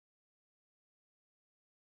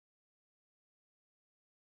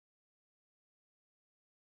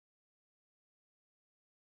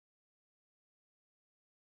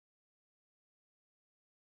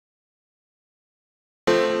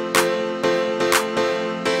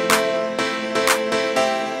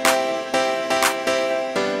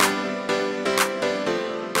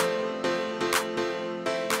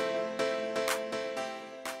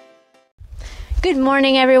Good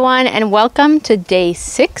morning, everyone, and welcome to day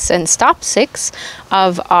 6 and stop 6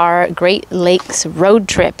 of our Great Lakes road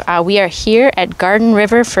trip. We are here at Garden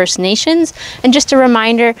River First Nations, and just a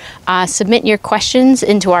reminder, submit your questions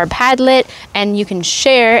into our Padlet, and you can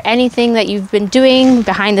share anything that you've been doing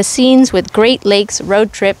behind the scenes with Great Lakes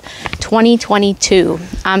Road Trip 2022.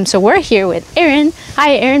 So we're here with Aaron.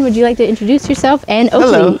 Hi, Aaron. Would you like to introduce yourself and Oakley?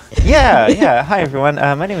 Hello. Yeah. Hi, everyone.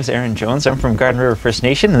 My name is Aaron Jones. I'm from Garden River First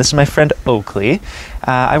Nation, and this is my friend Oakley.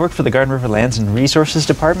 I work for the Garden River Lands and Resources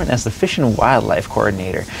Department as the Fish and Wildlife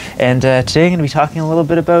Coordinator. And today I'm going to be talking a little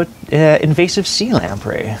bit about invasive sea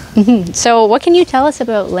lamprey. So what can you tell us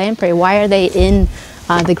about lamprey? Why are they in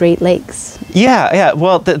the Great Lakes? Yeah.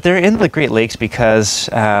 Well, they're in the Great Lakes because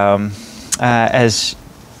as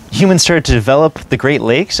humans started to develop the Great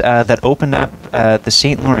Lakes that opened up the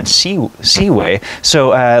St. Lawrence Seaway. So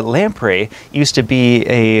lamprey used to be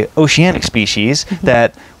a oceanic species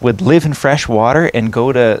that would live in fresh water and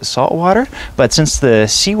go to salt water. But since the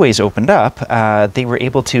seaways opened up, they were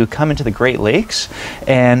able to come into the Great Lakes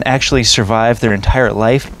and actually survive their entire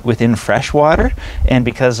life within fresh water. And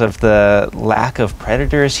because of the lack of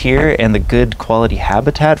predators here and the good quality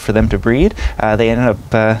habitat for them to breed, they ended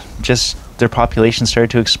up their population started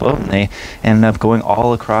to explode, and they ended up going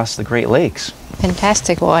all across the Great Lakes.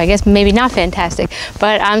 Fantastic. Well, I guess maybe not fantastic,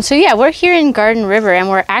 but so yeah, we're here in Garden River, and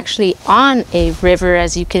we're actually on a river,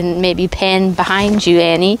 as you can maybe pan behind you,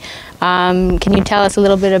 Annie. Can you tell us a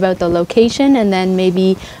little bit about the location, and then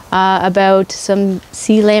maybe about some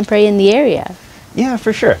sea lamprey in the area? Yeah,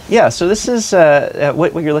 for sure. Yeah, so this is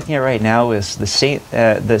what you're looking at right now is the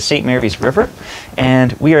St. Mary's River,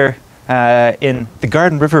 and we are in the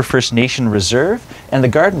Garden River First Nation Reserve, and the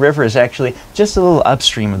Garden River is actually just a little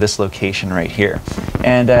upstream of this location right here.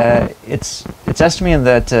 And it's estimated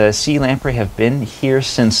that sea lamprey have been here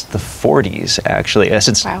since the 40s, actually,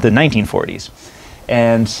 since the 1940s.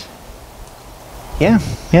 And yeah,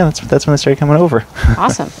 that's when they started coming over.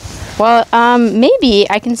 Awesome. Well, maybe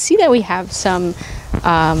I can see that we have some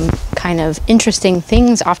kind of interesting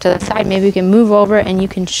things off to the side. Maybe we can move over and you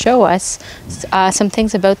can show us some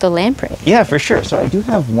things about the lamprey. Yeah, for sure. So I do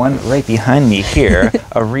have one right behind me here,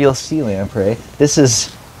 a real sea lamprey. This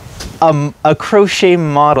is a crochet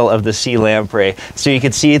model of the sea lamprey. So you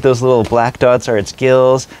can see those little black dots are its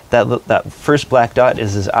gills. That first black dot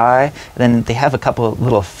is his eye. And then they have a couple of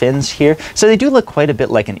little fins here. So they do look quite a bit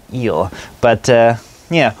like an eel. But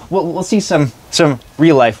yeah, we'll see some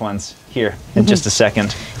real life ones here in just a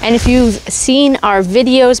second. And if you've seen our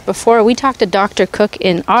videos before, we talked to Dr. Cook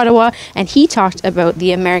in Ottawa, and he talked about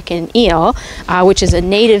the American eel, which is a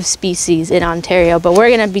native species in Ontario. But we're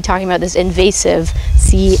going to be talking about this invasive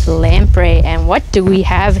sea lamprey. And what do we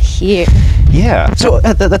have here? Yeah, so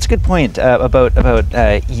that's a good point about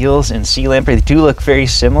eels and sea lamprey. They do look very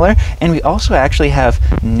similar, and we also actually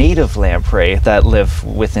have native lamprey that live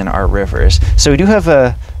within our rivers. So we do have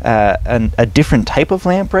a different type of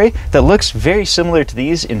lamprey that looks very similar to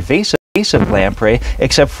these invasive lamprey,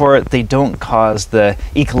 except for they don't cause the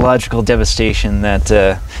ecological devastation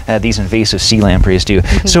that these invasive sea lampreys do.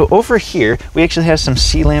 So over here, we actually have some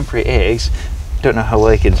sea lamprey eggs. Don't know how well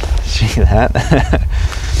I could see that.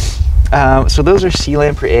 So those are sea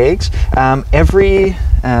lamprey eggs. Every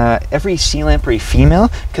sea lamprey female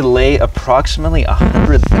could lay approximately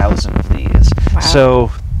 100,000 of these. Wow.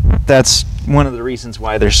 So that's one of the reasons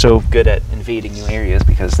why they're so good at invading new areas,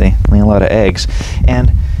 because they lay a lot of eggs.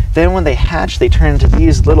 And then when they hatch, they turn into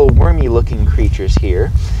these little wormy looking creatures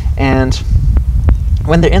here. And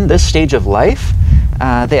when they're in this stage of life,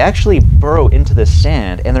 they actually burrow into the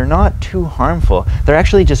sand, and they're not too harmful. They're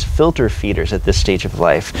actually just filter feeders at this stage of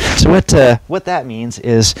life. So what that means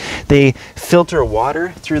is they filter water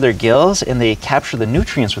through their gills, and they capture the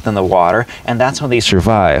nutrients within the water, and that's how they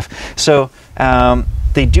survive. So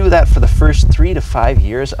they do that for the first 3 to 5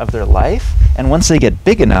 years of their life, and once they get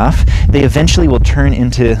big enough, they eventually will turn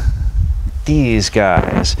into these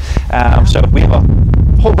guys. So we have a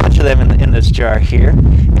whole bunch of them in this jar here,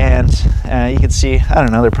 and you can see, I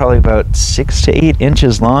don't know, they're probably about 6 to 8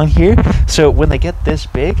 inches long here. So when they get this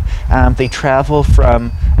big, they travel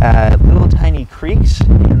from little tiny creeks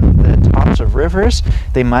in the tops of rivers.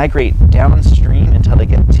 They migrate downstream until they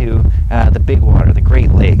get to the big water, the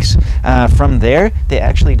Great Lakes. From there, they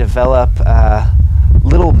actually develop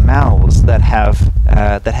little mouths that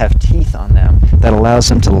have teeth on them that allows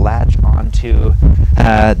them to latch onto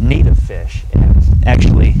native fish and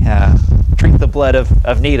actually drink the blood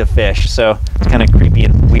of native fish. So it's kind of creepy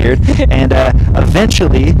and weird. And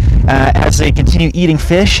eventually, as they continue eating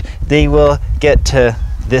fish, they will get to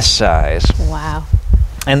this size. Wow.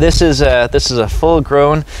 And this is a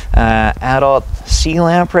full-grown adult sea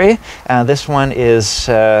lamprey. This one is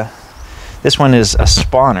a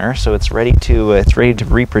spawner, so it's ready to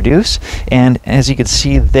reproduce. And as you can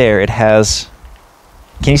see there, it has.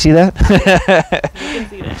 Can you see that? You can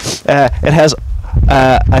see that. It has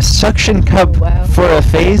a suction cup for a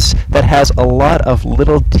face that has a lot of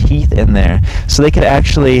little teeth in there, so they could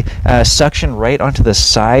actually suction right onto the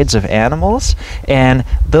sides of animals, and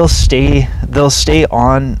they'll stay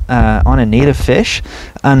on a native fish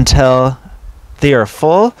until they are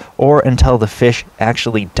full or until the fish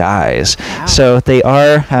actually dies. Wow. So they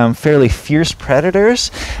are fairly fierce predators.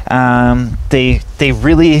 They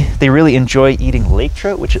really enjoy eating lake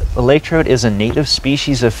trout, which a lake trout is a native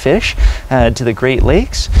species of fish to the Great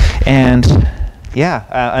Lakes. And yeah,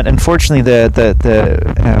 unfortunately, these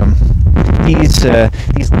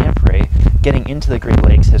lamprey getting into the Great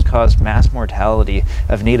Lakes has caused mass mortality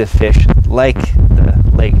of native fish like the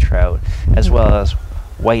lake trout, as well as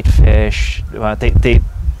whitefish. They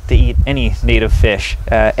eat any native fish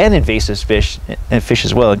and invasive fish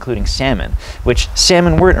as well, including salmon, which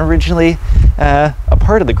salmon weren't originally a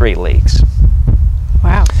part of the Great Lakes.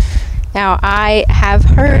 Wow. Now, I have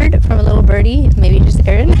heard from a little birdie, maybe just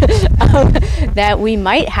Erin, that we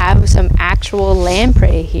might have some actual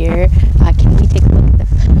lamprey here. Can we take a look at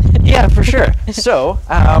them? Yeah, for sure. So,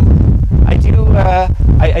 I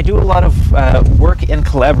do a lot of work in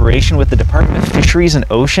collaboration with the Department of Fisheries and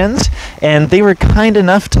Oceans, and they were kind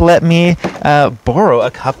enough to let me borrow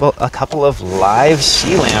a couple of live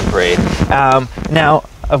sea lamprey. Now,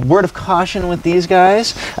 a word of caution with these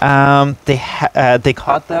guys: they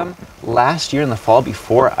caught them last year in the fall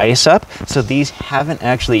before ice up, so these haven't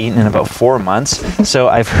actually eaten in about 4 months. So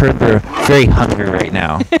I've heard they're very hungry right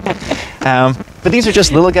now. But these are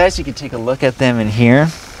just little guys. You can take a look at them in here.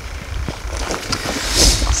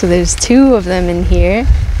 So there's 2 of them in here.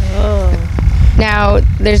 Oh. Now,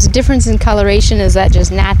 there's a difference in coloration. Is that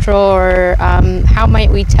just natural, or how might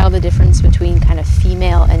we tell the difference between kind of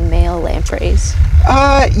female and male lampreys?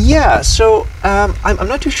 Yeah, so I'm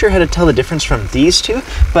not too sure how to tell the difference from these 2,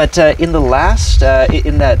 but in the last,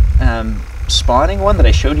 in that spawning one that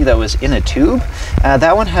I showed you that was in a tube,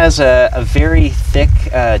 that one has a very thick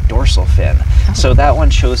dorsal fin. Oh. So that one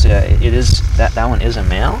shows that one is a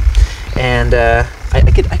male. And I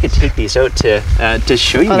could take these out to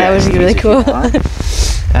show you guys. That would be really cool.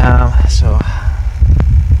 So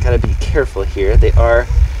gotta be careful here. They are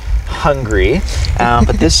hungry,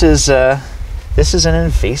 but this is an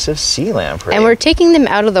invasive sea lamprey. And we're taking them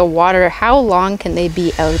out of the water. How long can they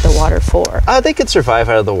be out of the water for? They could survive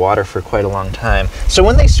out of the water for quite a long time. So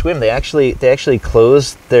when they swim, they actually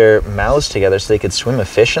close their mouths together so they could swim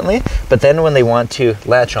efficiently. But then when they want to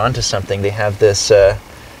latch onto something, they have this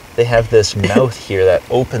mouth here that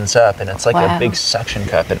opens up, and it's like a big suction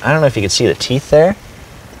cup. And I don't know if you can see the teeth there.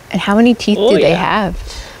 And how many teeth do they have?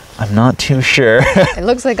 I'm not too sure. It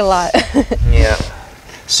looks like a lot. Yeah.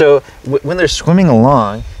 So when they're swimming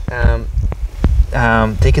along,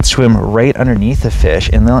 they could swim right underneath the fish,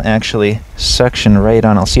 and they'll actually suction right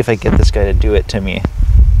on. I'll see if I get this guy to do it to me.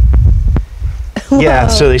 Yeah,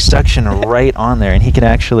 so they suction right on there, and he can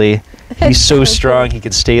actually. He's so strong he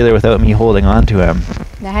could stay there without me holding on to him.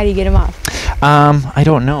 Now, how do you get him off? I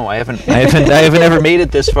don't know. I haven't ever made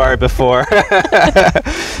it this far before.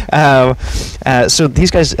 So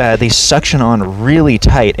these guys, they suction on really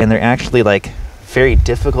tight, and they're actually like very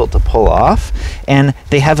difficult to pull off, and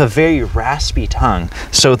they have a very raspy tongue.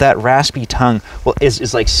 So that raspy tongue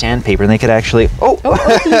is like sandpaper, and they could actually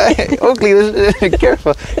Oakley,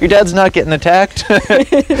 careful, your dad's not getting attacked.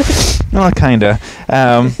 Well, kinda.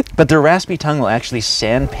 But their raspy tongue will actually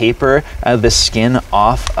sandpaper the skin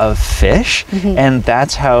off of fish, and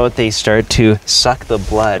that's how they start to suck the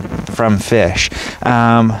blood from fish.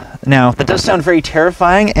 Now, that does sound very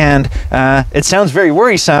terrifying, and it sounds very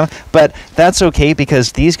worrisome, but that's okay,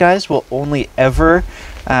 because these guys will only ever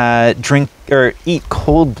drink or eat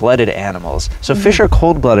cold-blooded animals. So fish are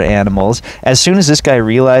cold-blooded animals. As soon as this guy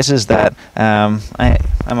realizes that I'm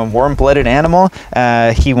a warm-blooded animal,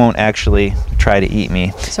 he won't actually try to eat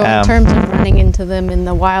me. So in terms of running into them in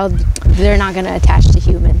the wild, they're not going to attach to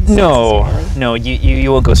humans? No,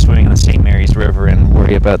 you won't go swimming in the St. Mary's River and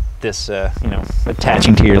worry about this,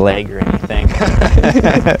 attaching to your leg or anything.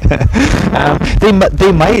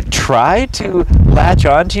 They might try to latch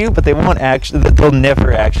onto you, but they won't actually. They'll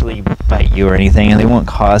never actually bite you or anything, and they won't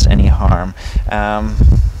cause any harm.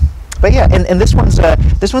 But yeah, and this one's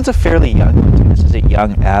a fairly young one too. This is a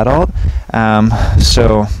young adult.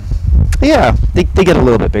 So yeah, they get a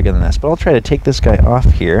little bit bigger than this, but I'll try to take this guy off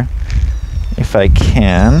here if I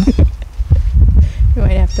can. You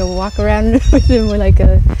might have to walk around with him with like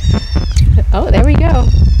a... Oh, there we go.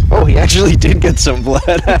 Oh, he actually did get some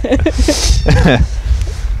blood.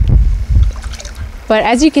 But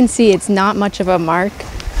as you can see, it's not much of a mark.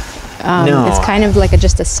 No. It's kind of like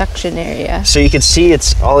just a suction area. So you can see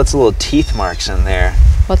all its little teeth marks in there.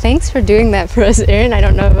 Well, thanks for doing that for us, Aaron. I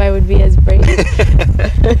don't know if I would be as brave.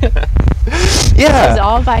 Yeah. It's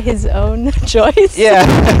all by his own choice. Yeah.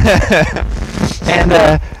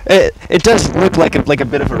 And it does look like a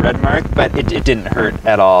bit of a red mark, but it didn't hurt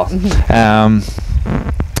at all.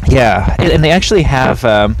 Yeah, and they actually have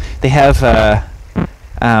an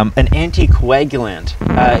anticoagulant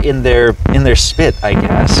in their spit, I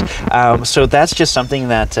guess. So that's just something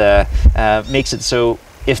that makes it so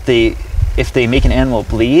if they make an animal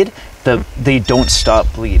bleed, they don't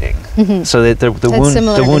stop bleeding. So that the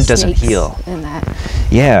wound doesn't heal. In that.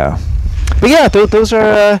 Yeah. But yeah, those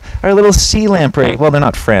are our little sea lamprey. Well, they're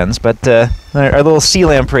not friends, but our little sea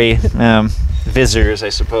lamprey visitors, I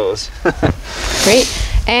suppose. Great.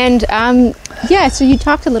 And yeah, so you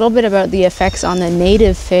talked a little bit about the effects on the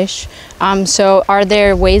native fish. So are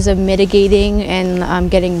there ways of mitigating and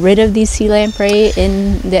getting rid of these sea lamprey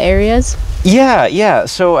in the areas? Yeah.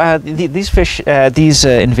 So these fish, these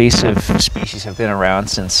invasive species have been around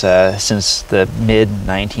since the mid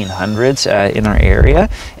 1900s in our area,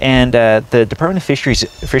 and the Department of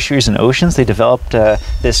Fisheries and Oceans, they developed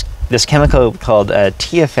this chemical called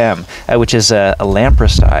TFM, which is a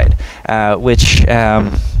lampricide, which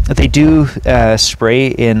they do spray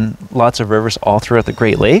in lots of rivers all throughout the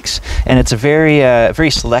Great Lakes, and it's a very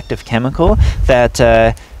selective chemical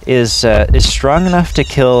that is strong enough to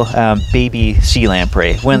kill baby sea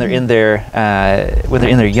lamprey when they're in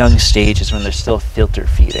their young stages, when they're still filter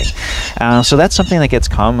feeding. So that's something that gets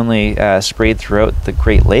commonly sprayed throughout the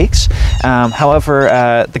Great Lakes.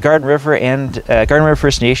 However, the Garden River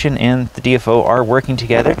First Nation and the DFO are working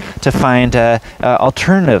together to find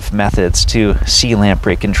alternative methods to sea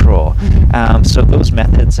lamprey control. So those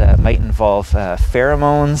methods might involve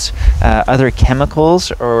pheromones, other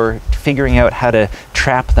chemicals, or figuring out how to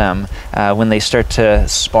trap them when they start to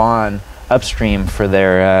spawn upstream for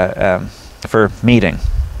their for mating.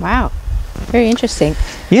 Wow, very interesting.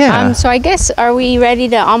 Yeah. So I guess, are we ready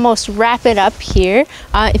to almost wrap it up here?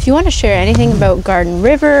 If you want to share anything about Garden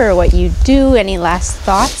River or what you do, any last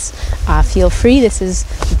thoughts, feel free. This is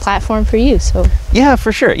the platform for you. So yeah,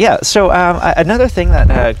 for sure. Yeah. So another thing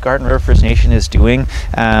that Garden River First Nation is doing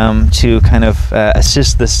to kind of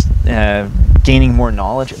assist this gaining more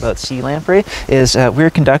knowledge about sea lamprey is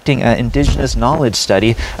we're conducting an Indigenous knowledge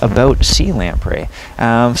study about sea lamprey.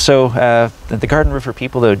 So the Garden River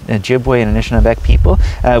people, the Ojibwe and Anishinaabe people,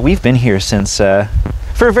 we've been here since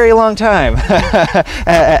for a very long time,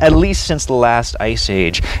 at least since the last ice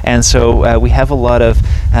age, and so we have a lot of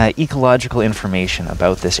ecological information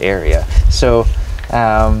about this area. So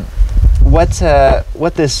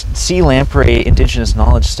what this sea lamprey Indigenous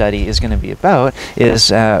knowledge study is going to be about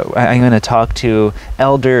is I'm going to talk to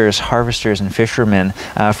elders, harvesters, and fishermen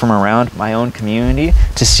from around my own community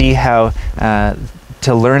to see how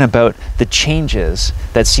to learn about the changes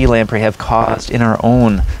that sea lamprey have caused in our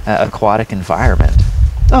own aquatic environment.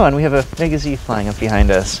 Oh, and we have a Megazee flying up behind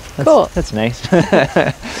us. Cool. That's nice.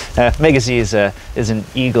 Megazee is an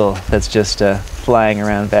eagle that's just flying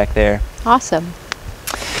around back there. awesome.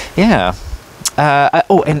 Yeah.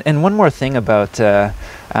 And one more thing about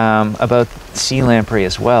sea lamprey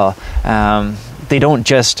as well. They don't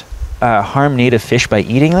just harm native fish by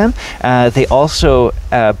eating them. They also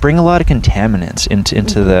bring a lot of contaminants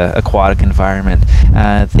into the aquatic environment.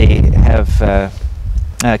 They have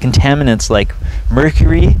contaminants like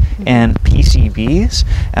mercury and PCBs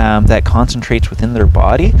that concentrates within their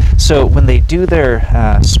body. So when they do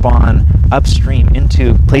their spawn upstream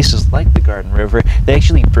into places like the Garden River, they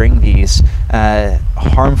actually bring these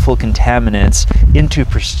harmful contaminants into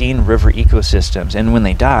pristine river ecosystems. And when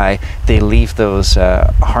they die, they leave those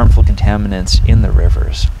harmful contaminants in the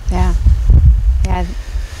rivers. Yeah.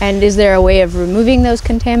 And is there a way of removing those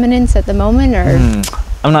contaminants at the moment, or?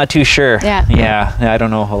 I'm not too sure. Yeah, I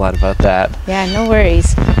don't know a whole lot about that. Yeah, no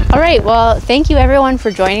worries. All right, well, thank you everyone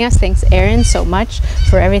for joining us. Thanks, Aaron, so much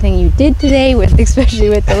for everything you did today, especially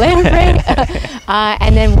with the lamprey.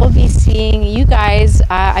 And then we'll be seeing you guys,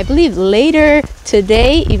 I believe, later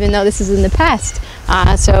today, even though this is in the past.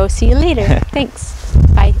 So see you later. Thanks.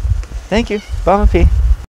 Bye. Thank you. Bye, Mapi.